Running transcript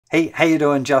Hey, how you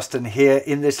doing? Justin here.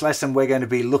 In this lesson we're going to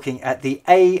be looking at the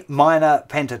A minor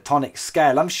pentatonic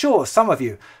scale. I'm sure some of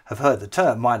you have heard the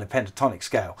term minor pentatonic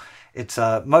scale. It's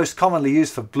most commonly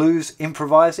used for blues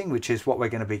improvising, which is what we're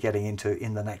going to be getting into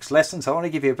in the next lesson. So I want to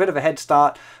give you a bit of a head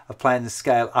start of playing the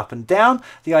scale up and down.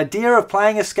 The idea of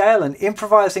playing a scale and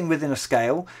improvising within a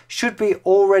scale should be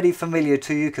already familiar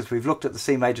to you because we've looked at the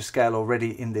C major scale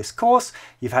already in this course.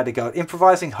 You've had to go at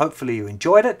improvising. Hopefully you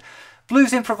enjoyed it.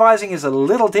 Blues improvising is a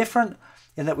little different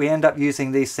in that we end up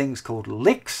using these things called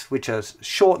licks, which are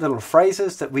short little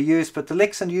phrases that we use, but the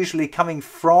licks are usually coming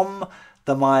from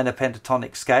the minor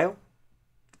pentatonic scale,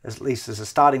 at least as a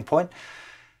starting point.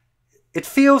 It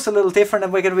feels a little different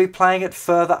and we're going to be playing it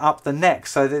further up the neck,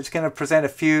 so that it's going to present a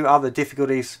few other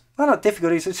difficulties. Well, not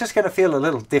difficulties, it's just going to feel a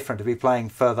little different to be playing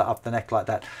further up the neck like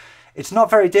that. It's not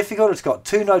very difficult, it's got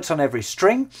 2 notes on every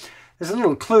string. There's a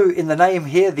little clue in the name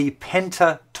here, the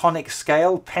pentatonic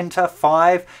scale, penta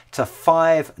 5, it's a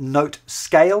 5-note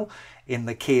scale. In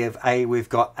the key of A we've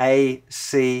got A,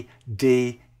 C,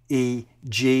 D, E,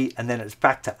 G, and then it's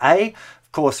back to A.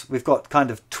 Of course we've got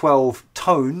kind of 12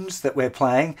 tones that we're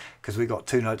playing because we've got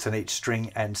 2 notes on each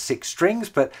string and 6 strings,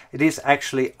 but it is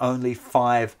actually only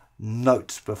 5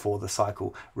 notes before the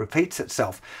cycle repeats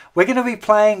itself. We're going to be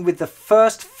playing with the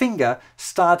first finger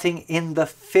starting in the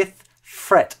 5th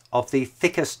fret of the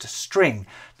thickest string.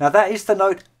 Now that is the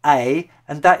note A,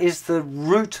 and that is the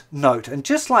root note, and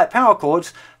just like power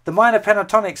chords, the minor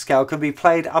pentatonic scale can be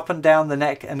played up and down the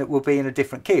neck and it will be in a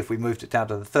different key. If we moved it down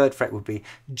to the 3rd fret it would be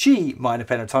G minor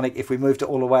pentatonic. If we moved it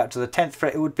all the way up to the 10th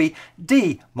fret it would be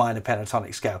D minor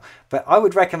pentatonic scale. But I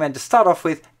would recommend to start off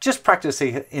with just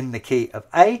practicing in the key of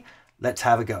A. Let's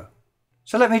have a go.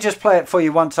 So let me just play it for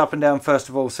you once up and down first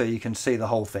of all so you can see the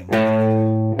whole thing.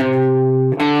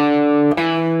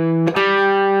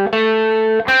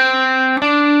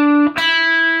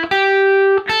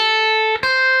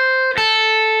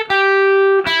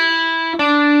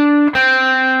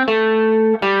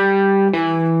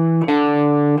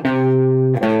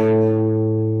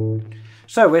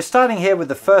 So we're starting here with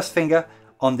the first finger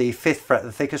on the 5th fret,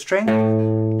 the thicker string,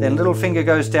 then little finger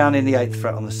goes down in the 8th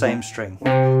fret on the same string.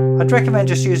 I'd recommend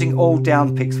just using all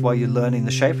down picks while you're learning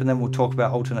the shape, and then we'll talk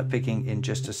about alternate picking in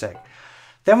just a sec.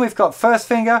 Then we've got first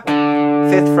finger,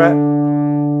 5th fret,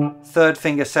 3rd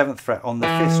finger, 7th fret on the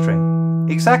 5th string.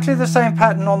 Exactly the same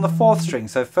pattern on the 4th string,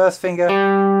 so first finger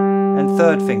and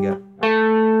 3rd finger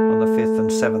on the 5th and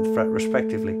 7th fret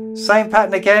respectively. Same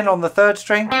pattern again on the 3rd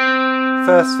string.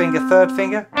 First finger, 3rd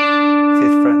finger,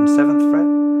 5th fret and 7th fret.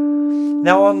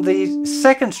 Now on the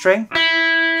 2nd string,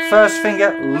 first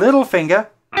finger, little finger.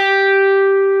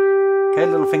 Okay,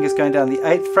 little finger's going down the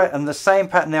 8th fret, and the same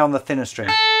pattern now on the thinner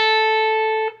string.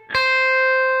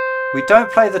 We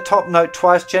don't play the top note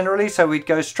twice generally, so we'd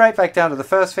go straight back down to the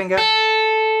first finger.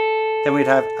 Then we'd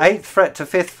have 8th fret to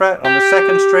 5th fret on the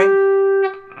 2nd string.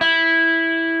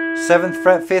 7th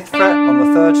fret, 5th fret on the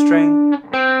 3rd string.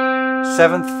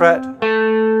 7th fret,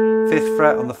 5th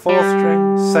fret on the 4th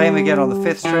string, same again on the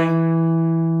 5th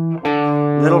string,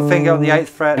 little finger on the 8th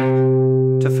fret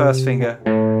to first finger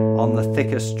on the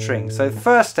thickest string. So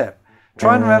first step,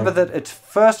 try and remember that it's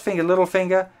first finger, little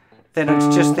finger, then it's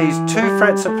just these 2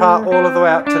 frets apart all of the way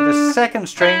out to the 2nd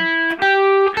string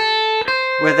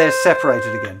where they're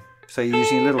separated again. So you're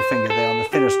using a little finger there on the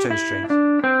thinnest 2 strings.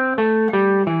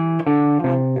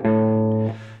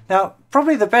 Now,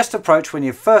 probably the best approach when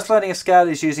you're first learning a scale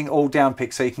is using all down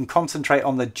picks so you can concentrate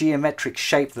on the geometric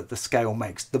shape that the scale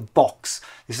makes, the box.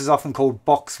 This is often called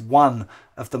box 1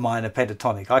 of the minor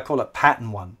pentatonic. I call it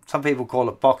pattern 1. Some people call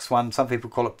it box 1, some people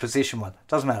call it position 1.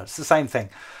 Doesn't matter, it's the same thing.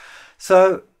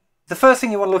 So the first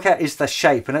thing you want to look at is the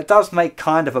shape, and it does make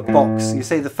kind of a box. You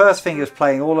see the first finger is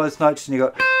playing all those notes, and you've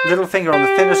got little finger on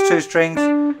the thinnest 2 strings,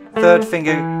 3rd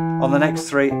finger on the next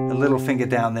 3, a little finger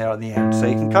down there on the end. So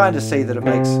you can kind of see that it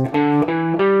makes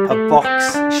a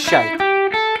box shape.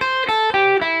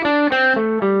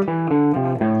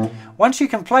 Once you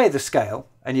can play the scale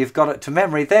and you've got it to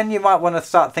memory, then you might want to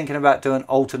start thinking about doing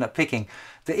alternate picking.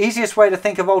 The easiest way to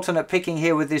think of alternate picking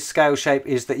here with this scale shape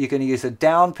is that you're going to use a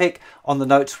down pick on the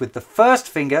notes with the first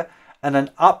finger and an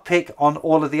up pick on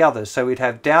all of the others. So we'd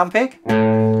have down pick,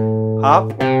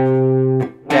 up, down,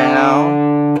 up,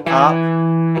 down,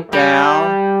 up,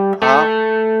 down, up,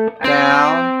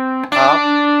 down, up,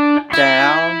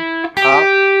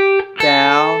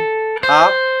 down,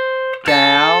 up,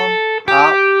 down,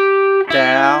 up,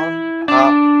 down,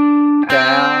 up,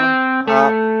 down,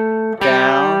 up,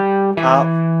 down, up,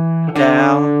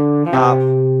 down, up,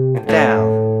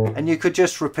 down. And you could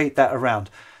just repeat that around.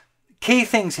 Key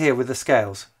things here with the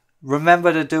scales.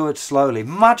 remember to do it slowly.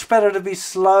 Much better to be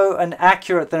slow and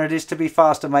accurate than it is to be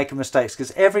fast and making mistakes,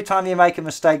 because every time you make a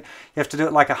mistake, you have to do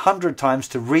it like 100 times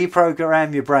to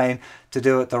reprogram your brain to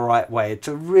do it the right way. It's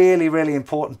a really, really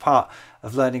important part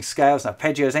of learning scales and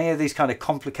arpeggios, any of these kind of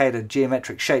complicated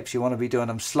geometric shapes. You want to be doing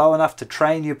them slow enough to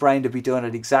train your brain to be doing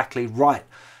it exactly right.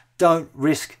 Don't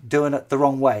risk doing it the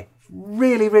wrong way.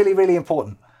 Really, really, really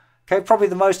important. Okay, probably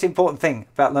the most important thing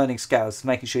about learning scales is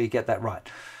making sure you get that right.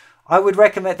 I would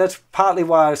recommend, that's partly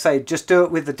why I say just do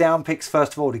it with the down picks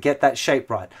first of all to get that shape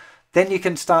right. Then you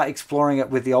can start exploring it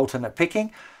with the alternate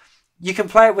picking. You can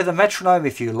play it with a metronome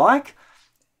if you like,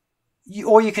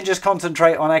 or you can just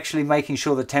concentrate on actually making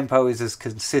sure the tempo is as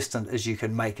consistent as you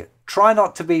can make it. Try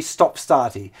not to be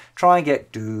stop-starty. Try and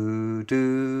get do,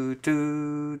 do,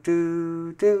 do,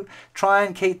 do, do. Try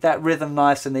and keep that rhythm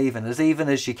nice and even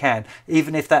as you can,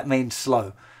 even if that means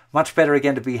slow. Much better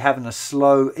again to be having a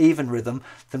slow, even rhythm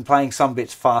than playing some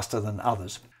bits faster than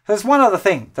others. There's one other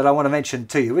thing that I want to mention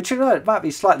to you, which it might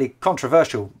be slightly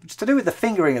controversial. It's to do with the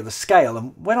fingering of the scale.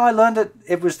 And when I learned it,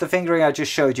 it was the fingering I just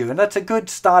showed you. And that's a good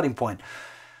starting point.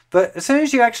 But as soon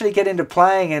as you actually get into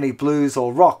playing any blues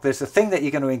or rock, there's a thing that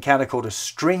you're going to encounter called a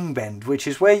string bend, which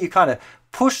is where you kind of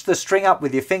push the string up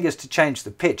with your fingers to change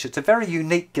the pitch. It's a very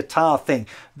unique guitar thing,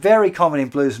 very common in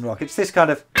blues and rock. It's this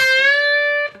kind of...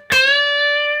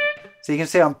 So you can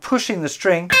see I'm pushing the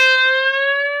string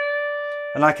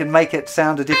and I can make it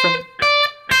sound a different.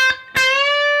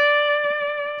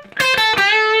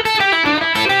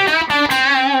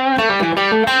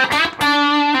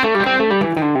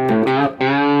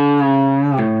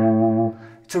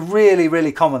 It's a really,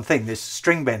 really common thing, this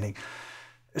string bending,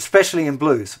 especially in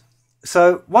blues.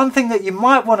 So one thing that you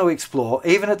might want to explore,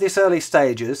 even at this early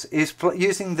stages, is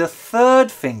using the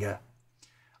third finger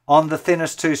on the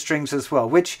thinnest two strings as well,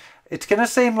 which it's going to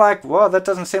seem like, well, that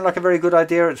doesn't seem like a very good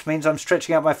idea. It means I'm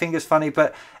stretching out my fingers funny,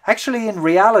 but actually in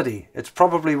reality, it's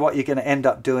probably what you're going to end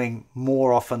up doing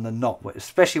more often than not,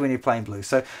 especially when you're playing blues.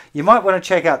 So you might want to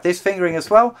check out this fingering as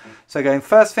well. So going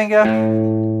first finger,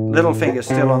 little finger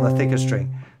still on the thicker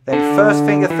string. Then first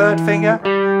finger, third finger.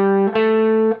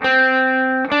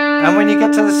 And when you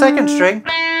get to the second string,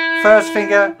 first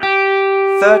finger,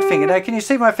 third finger. Now can you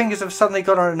see my fingers have suddenly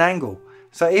got on an angle?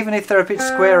 So even if they're a bit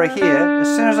squarer here,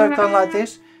 as soon as I've gone like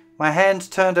this, my hand's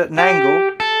turned at an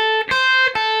angle.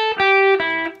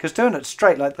 Because doing it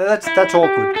straight like that, that's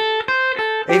awkward.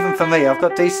 Even for me, I've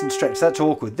got decent stretch, that's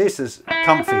awkward. This is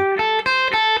comfy.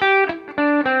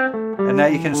 And now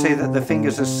you can see that the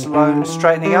fingers are slowly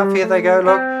straightening up. Here they go,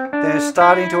 look. They're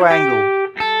starting to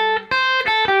angle.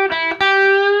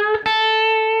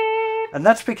 And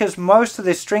that's because most of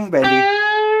this string bending,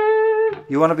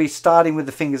 you want to be starting with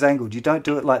the fingers angled. You don't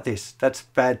do it like this. That's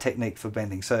bad technique for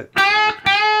bending. So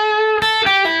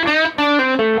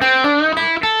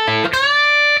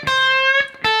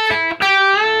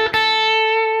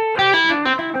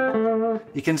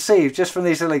you can see just from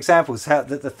these little examples how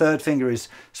that the third finger is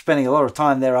spending a lot of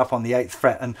time there up on the 8th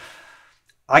fret. And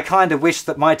I kind of wish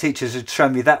that my teachers had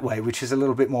shown me that way, which is a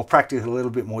little bit more practical, a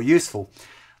little bit more useful.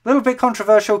 A little bit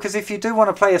controversial, because if you do want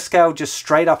to play a scale just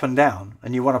straight up and down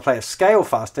and you want to play a scale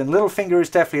fast, then little finger is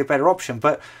definitely a better option.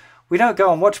 But we don't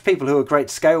go and watch people who are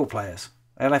great scale players.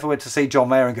 And if I went to see John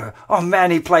Mayer and go, oh man,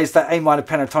 he plays that A minor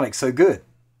pentatonic so good.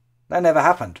 That never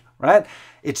happened, right?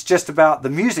 It's just about the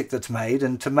music that's made,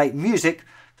 and to make music,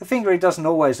 the fingering doesn't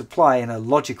always apply in a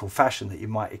logical fashion that you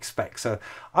might expect. So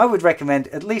I would recommend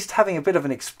at least having a bit of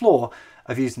an explore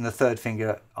of using the third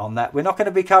finger on that. We're not going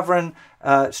to be covering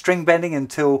string bending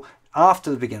until after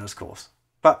the beginner's course,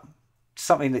 but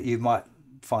something that you might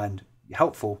find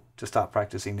helpful to start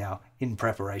practicing now in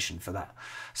preparation for that.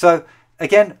 So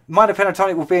again, minor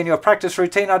pentatonic will be in your practice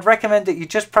routine. I'd recommend that you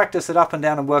just practice it up and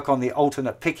down and work on the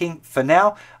alternate picking for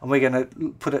now, and we're going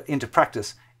to put it into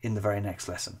practice in the very next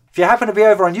lesson. If you happen to be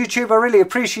over on YouTube, I really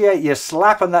appreciate you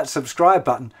slapping that subscribe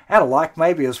button and a like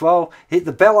maybe as well. Hit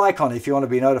the bell icon if you want to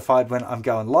be notified when I'm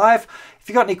going live. If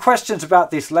you've got any questions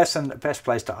about this lesson, the best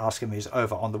place to ask them is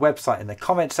over on the website in the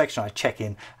comment section. I check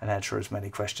in and answer as many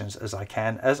questions as I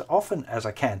can, as often as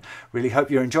I can. Really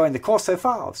hope you're enjoying the course so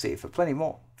far. I'll see you for plenty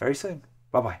more very soon.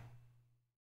 Bye-bye.